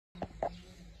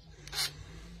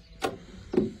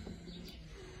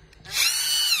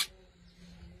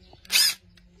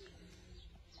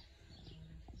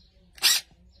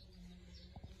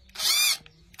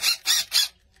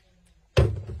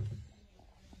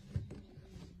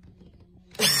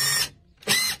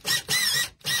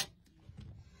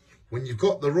when you've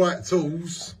got the right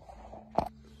tools,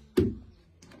 you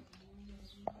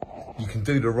can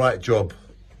do the right job.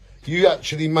 You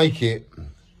actually make it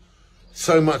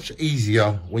so much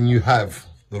easier when you have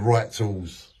the right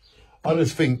tools. I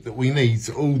just think that we need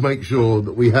to all make sure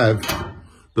that we have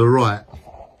the right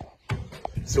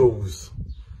tools.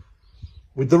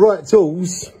 With the right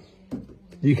tools,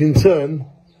 you can turn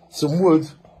some wood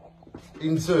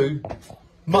into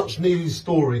much needed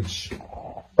storage.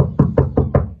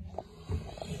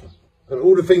 And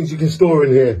all the things you can store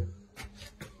in here.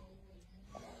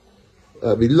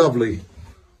 That'd be lovely.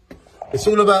 It's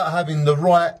all about having the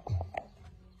right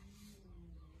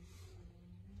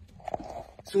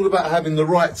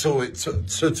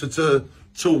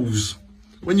tools.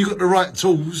 When you've got the right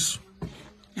tools,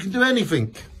 you can do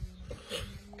anything.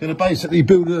 Gonna basically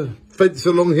build a fence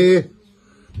along here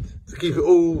to keep it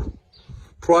all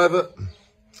private.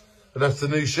 And that's the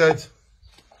new shed,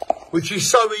 which is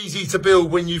so easy to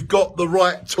build when you've got the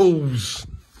right tools.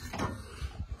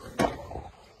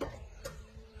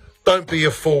 Don't be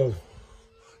a fool.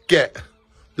 Get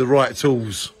the right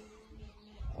tools.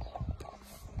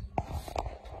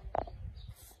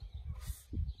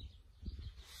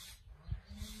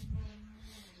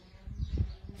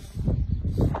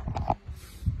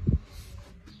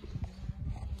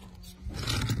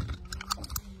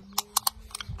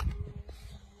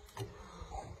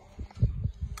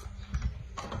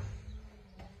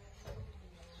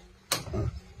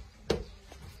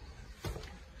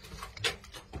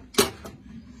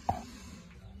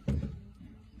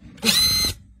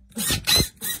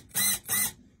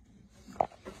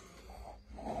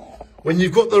 When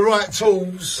you've got the right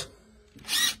tools,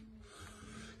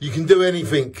 you can do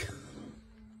anything.